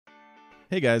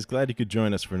Hey guys, glad you could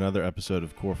join us for another episode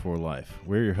of Core 4 Life.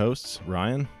 We're your hosts,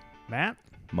 Ryan, Matt,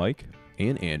 Mike,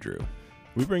 and Andrew.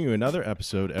 We bring you another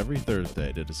episode every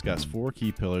Thursday to discuss 4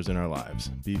 key pillars in our lives: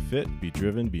 be fit, be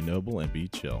driven, be noble, and be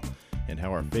chill, and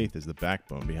how our faith is the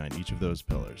backbone behind each of those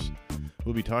pillars.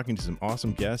 We'll be talking to some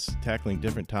awesome guests, tackling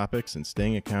different topics, and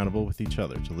staying accountable with each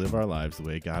other to live our lives the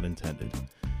way God intended.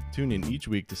 Tune in each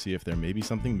week to see if there may be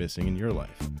something missing in your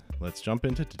life. Let's jump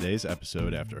into today's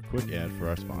episode after a quick ad for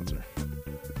our sponsor.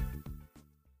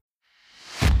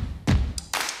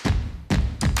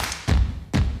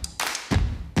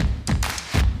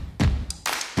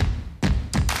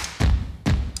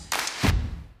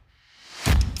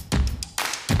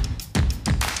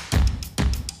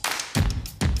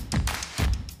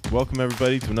 Welcome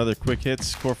everybody to another Quick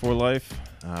Hits Core 4 Life.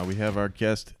 We have our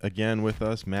guest again with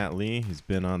us, Matt Lee. He's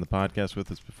been on the podcast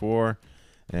with us before,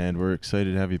 and we're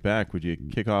excited to have you back. Would you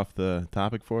kick off the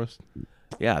topic for us?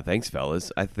 Yeah, thanks,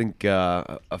 fellas. I think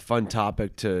a fun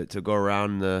topic to go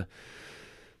around the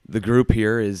group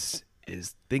here is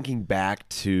thinking back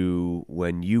to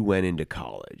when you went into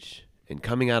college and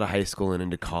coming out of high school and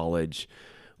into college.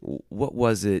 What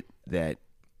was it that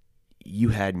you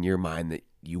had in your mind that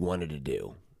you wanted to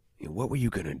do? What were you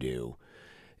going to do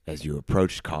as you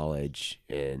approached college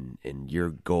and your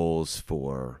goals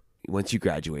for once you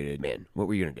graduated? Man, what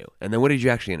were you going to do? And then what did you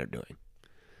actually end up doing?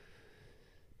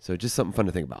 So just something fun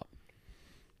to think about.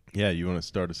 Yeah, you want to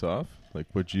start us off? Like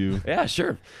what you... Yeah,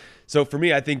 sure. So for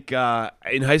me, I think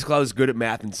in high school I was good at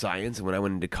math and science, and when I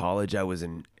went into college, I was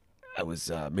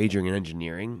majoring in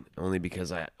engineering only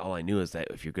because all I knew is that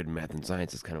if you're good in math and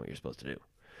science, it's kind of what you're supposed to do.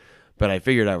 But I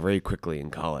figured out very quickly in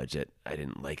college that I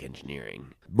didn't like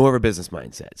engineering. More of a business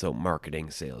mindset, so marketing,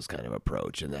 sales kind of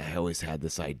approach. And I always had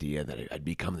this idea that I'd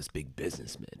become this big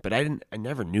businessman. But I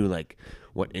never knew like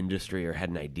what industry or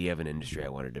had an idea of an industry I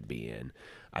wanted to be in.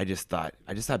 I just thought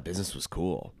business was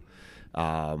cool.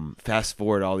 Fast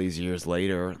forward all these years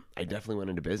later, I definitely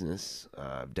went into business.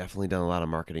 I've definitely done a lot of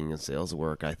marketing and sales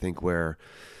work. I think where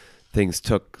things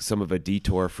took some of a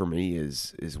detour for me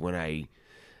is when I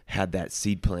had that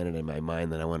seed planted in my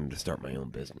mind that I wanted to start my own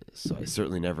business. So I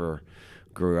certainly never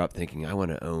grew up thinking I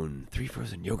want to own 3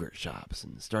 frozen yogurt shops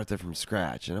and start there from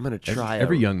scratch. And I'm going to try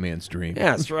every young man's dream.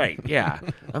 Yeah, that's right. Yeah.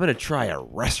 I'm going to try a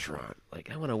restaurant.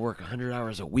 Like I want to work 100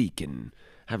 hours a week and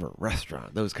have a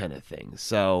restaurant, those kind of things.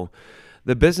 So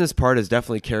the business part has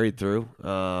definitely carried through.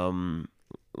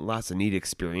 Lots of neat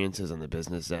experiences on the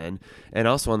business end and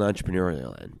also on the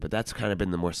entrepreneurial end. But that's kind of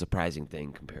been the more surprising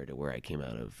thing compared to where I came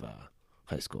out of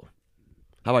high school.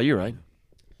 How about you, Ryan?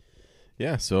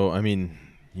 Yeah, so I mean,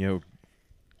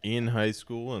 in high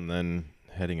school and then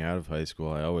heading out of high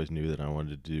school, I always knew that I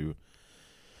wanted to do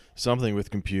something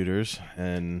with computers,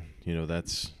 and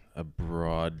that's a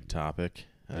broad topic.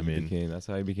 That's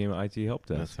how you became IT help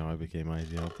desk. That's how I became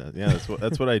IT help desk. Yeah,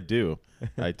 that's what I do.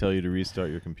 I tell you to restart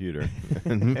your computer.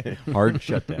 Hard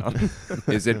shutdown.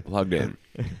 Is it plugged in?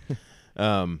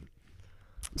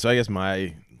 So I guess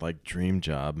my dream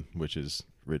job, which is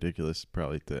ridiculous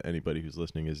probably to anybody who's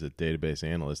listening, is a database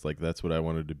analyst. Like that's what I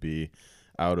wanted to be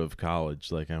out of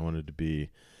college. Like I wanted to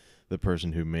be the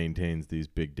person who maintains these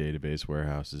big database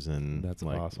warehouses, and that's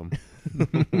awesome.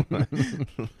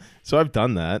 So I've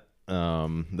done that.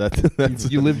 That's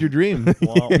you lived your dream.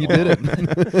 You did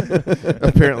it.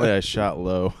 Apparently I shot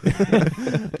low.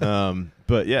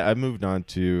 But yeah, I moved on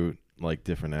to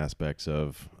different aspects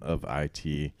of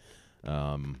IT.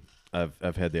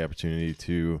 I've had the opportunity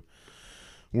to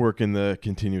work in the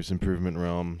continuous improvement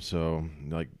realm, so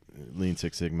Lean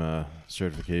Six Sigma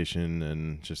certification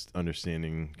and just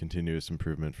understanding continuous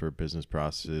improvement for business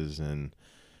processes, and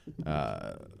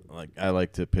I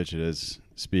like to pitch it as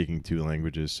speaking 2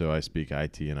 languages. So I speak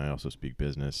IT and I also speak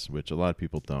business, which a lot of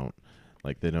people don't.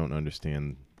 They don't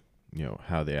understand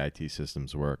how the IT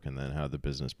systems work and then how the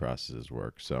business processes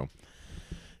work. So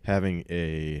having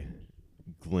a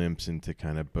glimpse into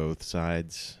kind of both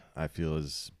sides, I feel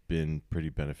has been pretty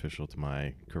beneficial to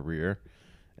my career.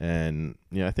 And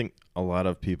I think a lot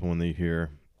of people, when they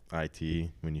hear IT,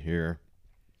 when you hear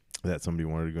that somebody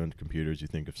wanted to go into computers, you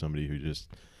think of somebody who just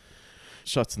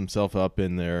shuts themselves up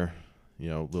in their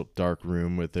little dark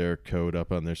room with their code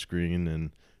up on their screen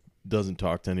and doesn't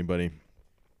talk to anybody.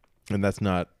 And that's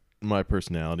not my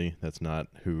personality. That's not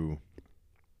who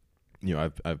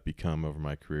I've become over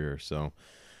my career. So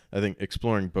I think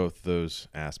exploring both those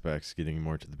aspects, getting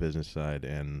more to the business side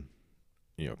and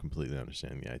completely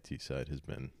understanding the IT side, has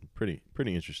been pretty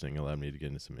interesting. Allowed me to get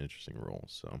into some interesting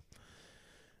roles. So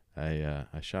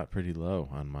I shot pretty low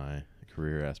on my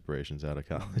career aspirations out of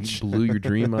college. You blew your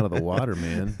dream out of the water,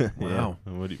 man. Wow.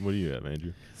 Yeah. What do you have,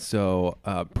 Andrew? So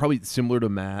probably similar to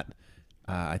Matt.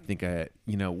 I think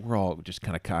we're all just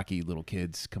kind of cocky little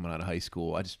kids coming out of high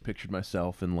school. I just pictured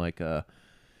myself in like a,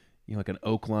 like an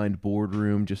oak-lined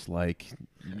boardroom, just like,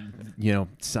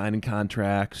 signing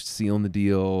contracts, sealing the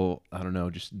deal. I don't know,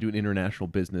 just doing international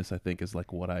business, I think is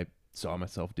like what I saw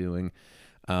myself doing.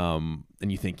 And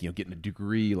you think, getting a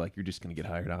degree, like you're just going to get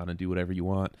hired on and do whatever you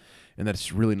want. And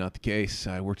that's really not the case.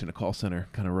 I worked in a call center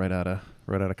kind of right out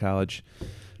of college.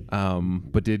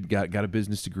 But got a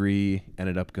business degree,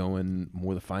 ended up going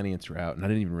more the finance route. And I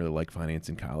didn't even really like finance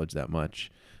in college that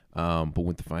much. But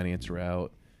went the finance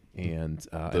route and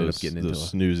ended up getting into those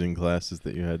snoozing classes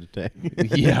that you had to take.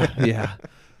 Yeah.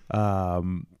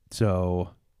 So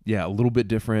yeah, a little bit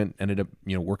different. Ended up,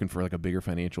 working for like a bigger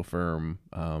financial firm.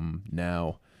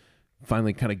 Now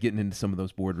finally kind of getting into some of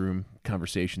those boardroom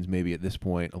conversations, maybe at this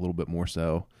point, a little bit more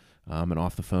so, and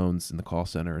off the phones in the call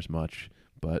center as much,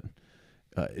 but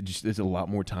it just is a lot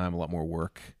more time, a lot more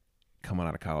work coming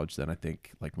out of college than I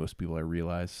think, like most people, I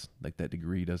realize, like that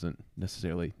degree doesn't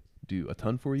necessarily do a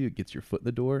ton for you. It gets your foot in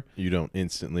the door. You don't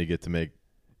instantly get to make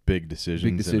big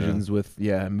decisions. With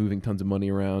moving tons of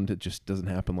money around. It just doesn't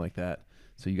happen like that.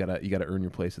 So you gotta earn your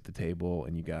place at the table,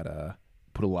 and you gotta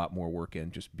put a lot more work in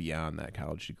just beyond that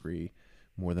college degree,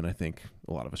 more than I think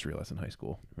a lot of us realize in high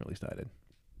school, or at least I did.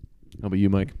 How about you,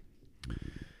 Mike?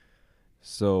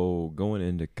 So going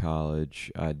into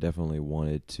college, I definitely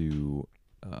wanted to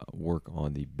work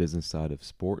on the business side of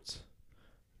sports.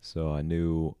 So I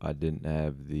knew I didn't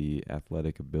have the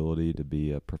athletic ability to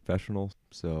be a professional.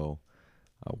 So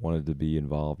I wanted to be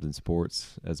involved in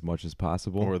sports as much as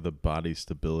possible. Or the body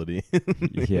stability.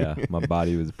 Yeah, my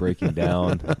body was breaking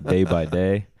down day by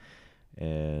day.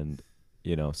 And,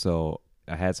 so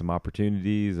I had some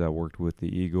opportunities. I worked with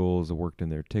the Eagles. I worked in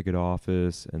their ticket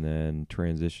office and then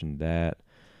transitioned that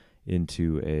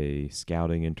into a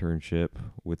scouting internship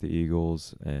with the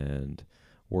Eagles and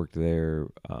worked there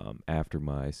after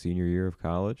my senior year of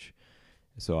college.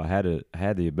 So I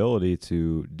had the ability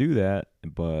to do that,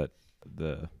 but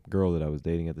the girl that I was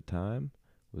dating at the time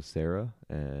was Sarah,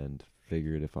 and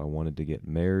figured if I wanted to get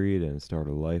married and start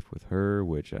a life with her,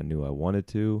 which I knew I wanted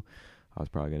to, I was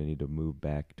probably going to need to move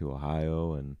back to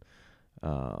Ohio. And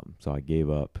so I gave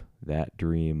up that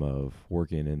dream of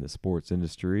working in the sports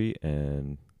industry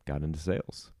and got into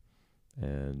sales.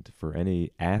 And for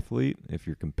any athlete, if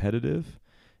you're competitive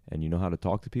and you know how to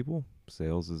talk to people,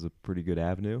 sales is a pretty good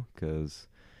avenue, because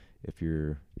if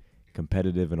you're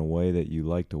competitive in a way that you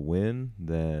like to win,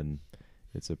 then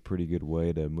it's a pretty good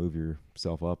way to move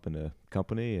yourself up in a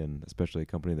company, and especially a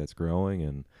company that's growing.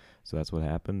 And so that's what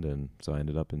happened. And so I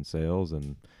ended up in sales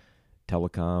and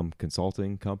telecom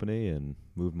consulting company and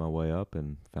moved my way up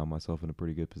and found myself in a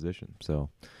pretty good position. So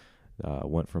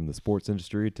went from the sports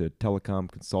industry to telecom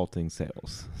consulting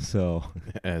sales. So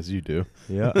as you do.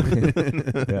 Yeah.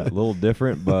 Yeah, a little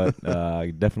different, but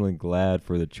definitely glad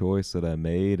for the choice that I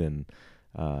made. And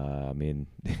I mean,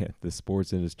 the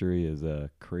sports industry is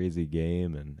a crazy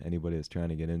game, and anybody that's trying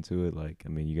to get into it,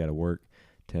 you got to work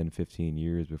 10, 15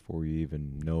 years before you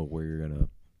even know where you're going to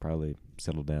probably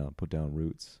settle down, put down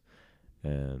roots.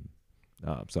 And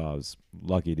so I was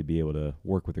lucky to be able to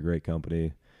work with a great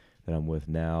company that I'm with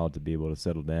now, to be able to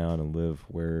settle down and live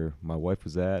where my wife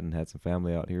was at, and had some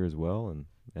family out here as well, and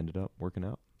ended up working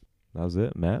out. That was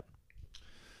it. Matt?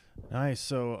 Nice.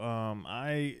 So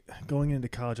going into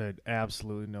college, I had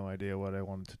absolutely no idea what I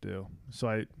wanted to do. So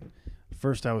I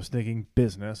was thinking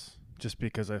business, just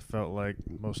because I felt like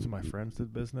most of my friends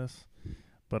did business.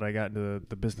 But I got into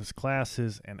the business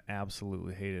classes and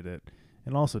absolutely hated it,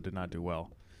 and also did not do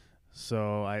well.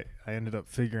 So I ended up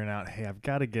figuring out, hey, I've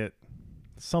got to get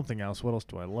something else. What else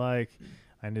do I like?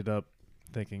 I ended up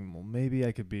thinking, well, maybe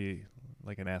I could be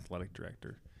like an athletic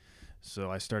director.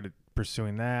 So I started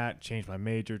pursuing that, changed my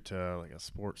major to like a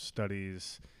sports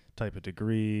studies type of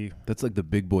degree. That's like the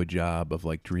big boy job of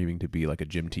like dreaming to be like a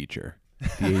gym teacher.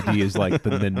 The AD is like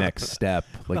the next step.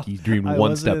 Like you dreamed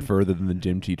one step further than the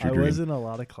gym teacher dream. I was in a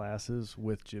lot of classes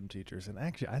with gym teachers, and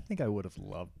actually I think I would have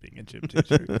loved being a gym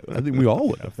teacher. I think we all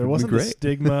would have. If there wasn't the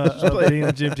stigma of being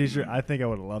a gym teacher, I think I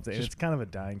would have loved it. And it's kind of a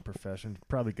dying profession.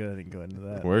 Probably good I didn't go into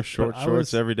that. Wear short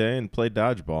shorts every day and play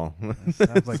dodgeball.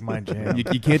 Sounds like my jam.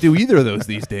 You can't do either of those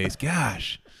these days.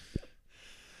 Gosh.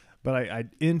 But I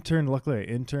interned. Luckily, I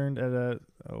interned at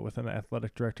with an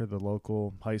athletic director at the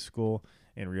local high school,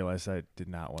 and realized I did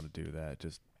not want to do that.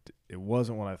 Just it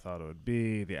wasn't what I thought it would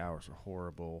be. The hours were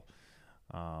horrible.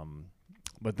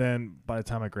 But then by the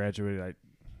time I graduated,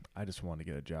 I just wanted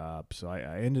to get a job. So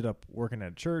I ended up working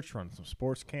at a church, running some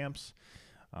sports camps.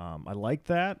 I liked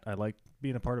that. I liked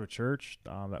being a part of a church.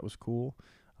 That was cool,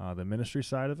 the ministry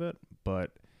side of it.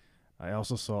 But I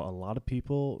also saw a lot of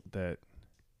people that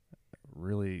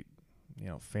really,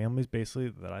 families basically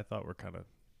that I thought were kind of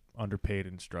underpaid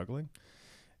and struggling.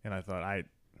 And I thought I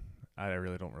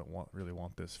really don't really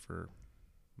want this for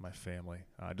my family.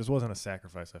 It just wasn't a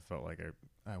sacrifice I felt like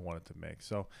I wanted to make.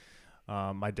 So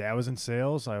my dad was in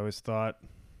sales. I always thought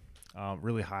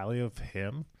really highly of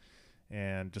him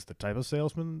and just the type of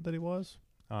salesman that he was.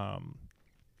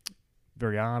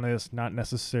 Very honest, not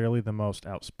necessarily the most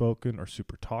outspoken or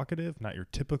super talkative, not your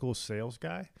typical sales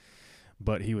guy,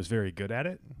 but he was very good at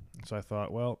it. So I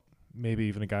thought, well, maybe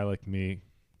even a guy like me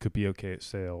could be okay at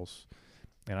sales.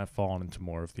 And I've fallen into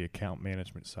more of the account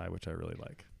management side, which I really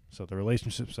like. So the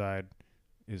relationship side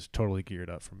is totally geared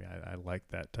up for me. I like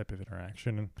that type of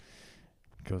interaction.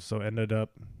 And so ended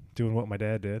up doing what my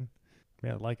dad did.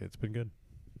 Yeah, I like it. It's been good.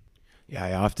 Yeah,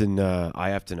 I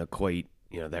often equate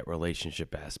that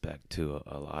relationship aspect to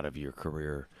a lot of your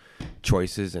career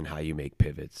choices and how you make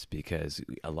pivots, because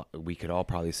we could all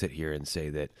probably sit here and say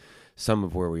that some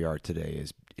of where we are today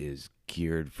is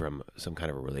geared from some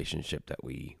kind of a relationship that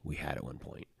we had at one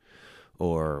point,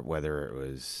 or whether it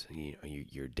was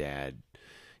your dad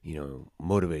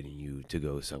motivating you to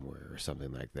go somewhere or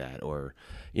something like that. Or,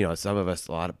 some of us,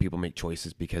 a lot of people make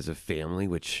choices because of family,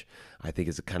 which I think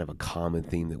is a kind of a common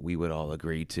theme that we would all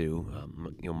agree to.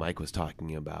 Mike was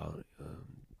talking about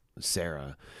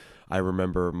Sarah. I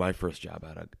remember my first job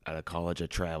out of college, I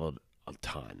traveled a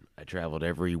ton. I traveled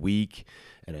every week,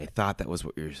 and I thought that was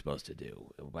what you were supposed to do.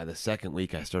 By the second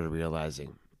week, I started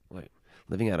realizing, wait,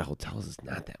 living out of hotels is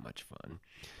not that much fun.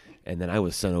 And then I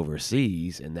was sent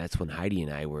overseas, and that's when Heidi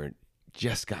and I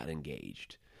just got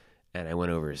engaged. And I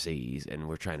went overseas, and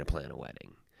we're trying to plan a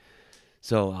wedding.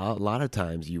 So a lot of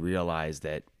times you realize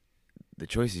that the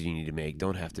choices you need to make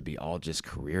don't have to be all just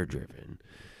career-driven.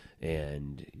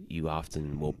 And you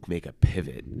often will make a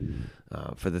pivot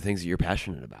for the things that you're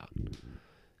passionate about.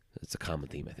 It's a common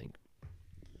theme, I think.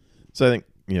 So I think,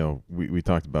 we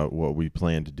talked about what we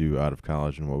planned to do out of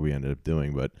college and what we ended up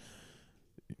doing, but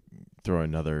throw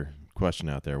another question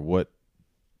out there. What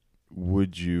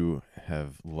would you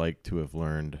have liked to have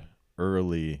learned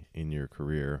early in your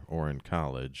career or in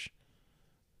college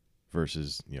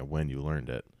versus, when you learned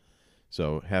it?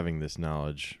 So having this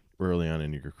knowledge early on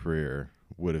in your career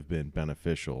would have been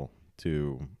beneficial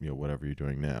to, whatever you're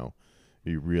doing now.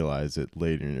 You realize it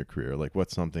later in your career. Like,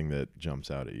 what's something that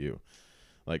jumps out at you?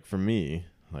 Like, for me,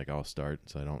 I'll start,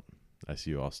 so I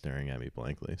see you all staring at me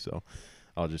blankly, so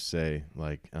I'll just say,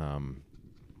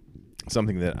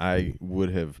 something that I would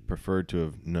have preferred to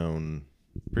have known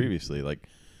previously. Like,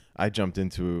 I jumped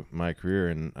into my career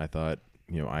and I thought,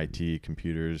 IT,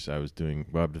 computers, I was doing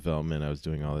web development, I was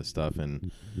doing all this stuff,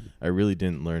 and I really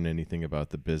didn't learn anything about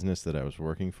the business that I was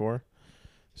working for.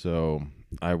 So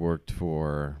I worked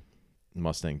for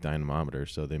Mustang Dynamometer,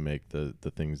 so they make the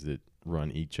things that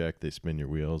run E-Check. They spin your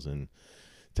wheels and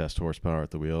test horsepower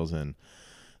at the wheels, and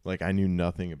I knew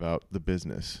nothing about the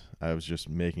business. I was just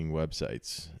making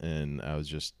websites, and I was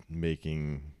just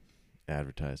making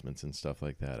advertisements and stuff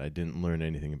like that. I didn't learn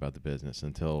anything about the business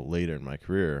until later in my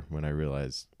career when I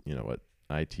realized, what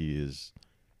IT is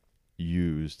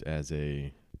used as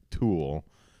a tool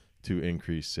to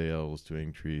increase sales, to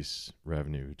increase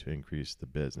revenue, to increase the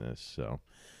business. So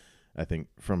I think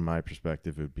from my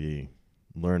perspective, it would be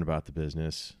learn about the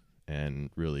business and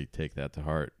really take that to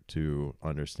heart to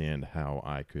understand how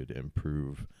I could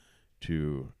improve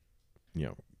to,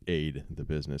 aid the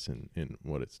business in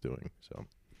what it's doing. So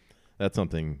that's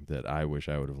something that I wish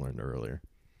I would have learned earlier.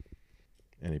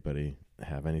 Anybody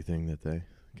have anything that they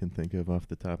can think of off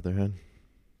the top of their head?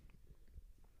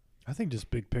 I think just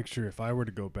big picture, if I were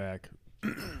to go back,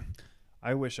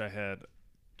 I wish I had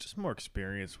just more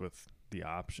experience with the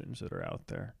options that are out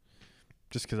there.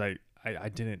 Just because I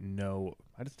didn't know,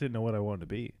 I just didn't know what I wanted to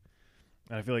be.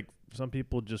 And I feel like some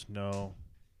people just know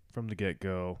from the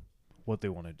get-go what they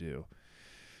want to do.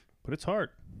 But it's hard.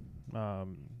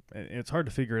 And it's hard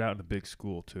to figure it out in a big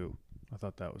school, too. I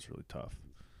thought that was really tough.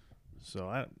 So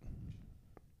I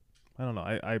don't know.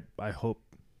 I hope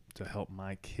to help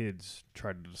my kids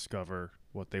try to discover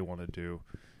what they want to do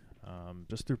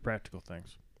just through practical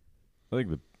things. I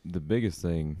think the biggest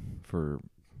thing for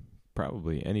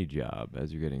probably any job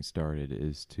as you're getting started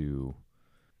is to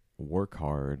work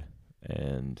hard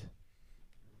and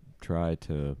try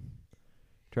to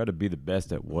be the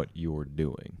best at what you're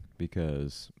doing,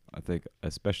 because I think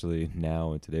especially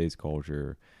now in today's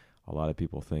culture, a lot of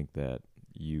people think that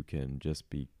you can just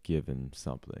be given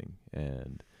something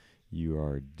and you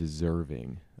are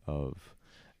deserving of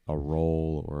a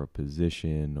role or a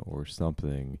position or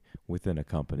something within a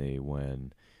company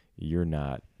when you're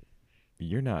not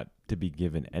to be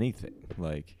given anything.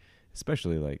 Like,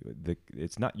 especially like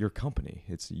it's not your company.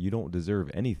 You don't deserve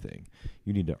anything.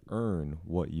 You need to earn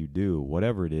what you do,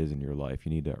 whatever it is in your life.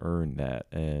 You need to earn that.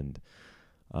 And,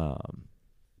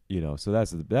 so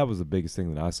that was the biggest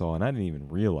thing that I saw. And I didn't even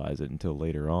realize it until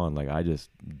later on. Like, I just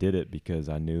did it because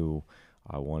I knew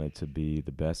I wanted to be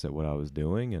the best at what I was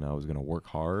doing, and I was going to work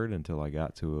hard until I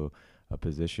got to a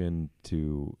position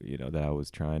to, that I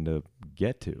was trying to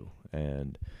get to.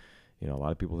 And, a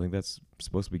lot of people think that's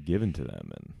supposed to be given to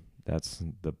them. And that's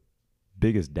the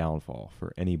biggest downfall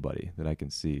for anybody that I can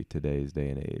see today's day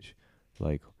and age.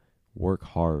 Like, work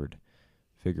hard,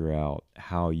 figure out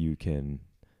how you can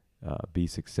be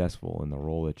successful in the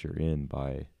role that you're in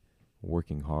by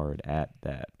working hard at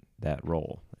that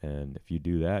role. And if you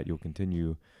do that, you'll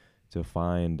continue to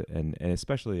find, and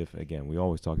especially if, again, we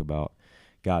always talk about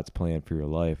God's plan for your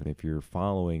life. And if you're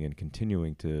following and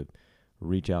continuing to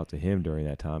reach out to him during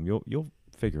that time, you'll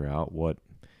figure out what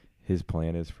his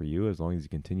plan is for you, as long as you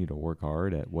continue to work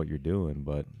hard at what you're doing.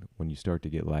 But when you start to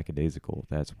get lackadaisical,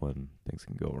 that's when things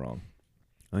can go wrong.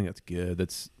 I think that's good.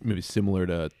 That's maybe similar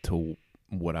to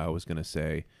what I was going to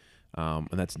say. And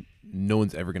that's, no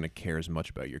one's ever going to care as much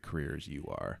about your career as you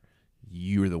are.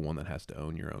 You're the one that has to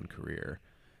own your own career.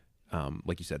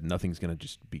 Like you said, nothing's going to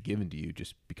just be given to you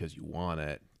just because you want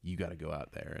it. You got to go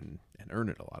out there and earn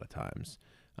it a lot of times.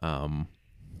 And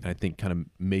I think kind of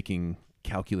making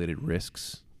calculated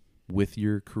risks with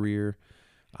your career.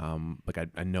 Like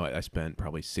I know I spent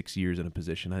probably 6 years in a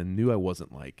position I knew I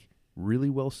wasn't like really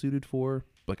well suited for.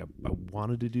 Like I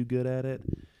wanted to do good at it.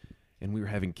 And we were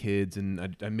having kids,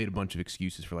 and I made a bunch of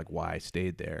excuses for like why I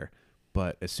stayed there.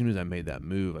 But as soon as I made that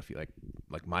move, I feel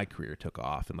like my career took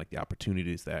off, and like the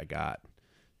opportunities that I got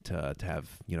to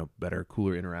have, better,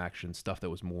 cooler interactions, stuff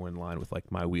that was more in line with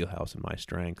like my wheelhouse and my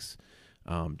strengths,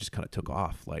 just kind of took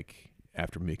off like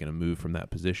after making a move from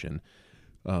that position.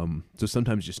 So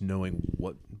sometimes just knowing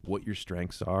what your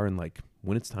strengths are, and like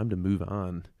when it's time to move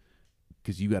on,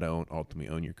 because you got to ultimately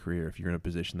own your career. If you're in a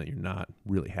position that you're not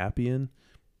really happy in,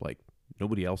 like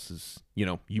nobody else is,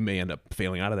 you may end up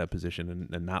failing out of that position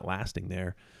and not lasting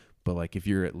there. But like if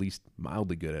you're at least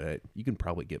mildly good at it, you can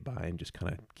probably get by and just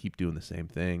kind of keep doing the same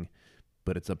thing.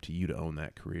 But it's up to you to own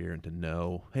that career and to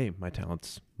know, hey, my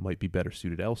talents might be better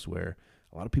suited elsewhere.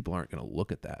 A lot of people aren't going to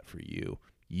look at that for you.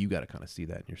 You got to kind of see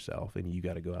that in yourself, and you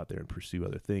got to go out there and pursue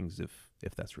other things if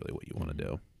that's really what you want to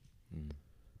do.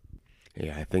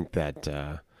 Yeah, I think that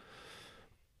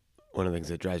one of the things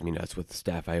that drives me nuts with the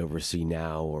staff I oversee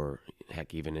now, or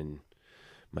heck, even in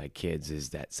my kids, is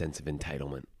that sense of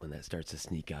entitlement. When that starts to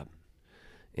sneak up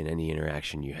in any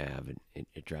interaction you have,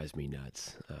 it drives me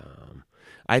nuts.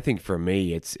 I think for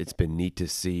me, it's been neat to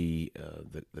see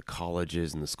the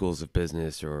colleges and the schools of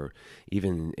business, or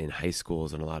even in high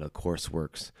schools, and a lot of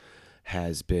courseworks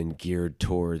has been geared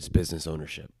towards business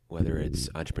ownership, whether it's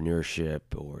entrepreneurship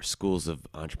or schools of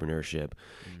entrepreneurship.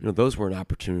 Those weren't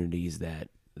opportunities that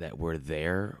were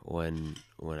there when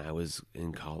I was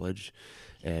in college,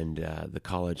 and the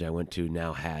college I went to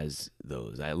now has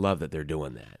those. I love that they're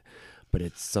doing that, but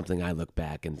it's something I look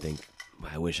back and think,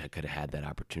 I wish I could have had that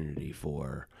opportunity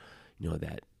for,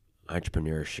 that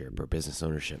entrepreneurship or business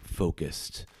ownership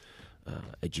focused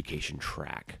education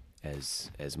track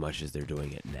as much as they're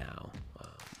doing it now.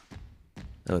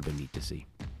 That would have been neat to see.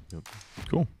 Yep.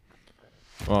 Cool.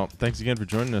 Well, thanks again for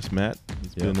joining us, Matt.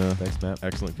 It's been a Thanks, Matt.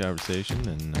 excellent conversation,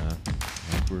 and I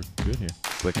think we're good here.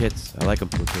 Quick hits. I like them.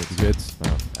 Quick hits. Goods.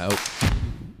 Out.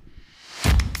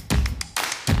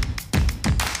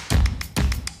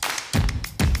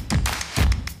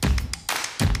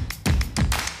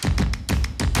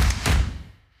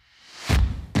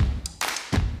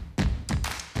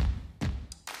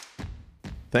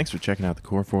 Thanks for checking out the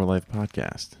Core 4 Life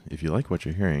podcast. If you like what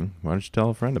you're hearing, why don't you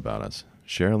tell a friend about us?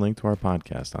 Share a link to our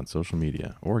podcast on social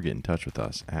media, or get in touch with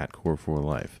us at Core 4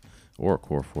 Life or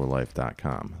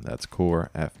core4life.com. That's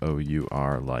core,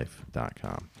 F-O-U-R,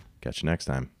 life.com. Catch you next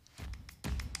time.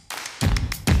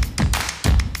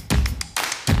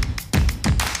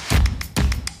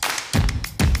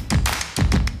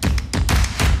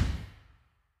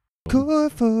 Core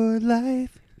for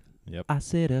life. Yep. I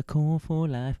said a core for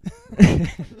life.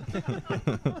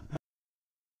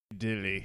 Dilly.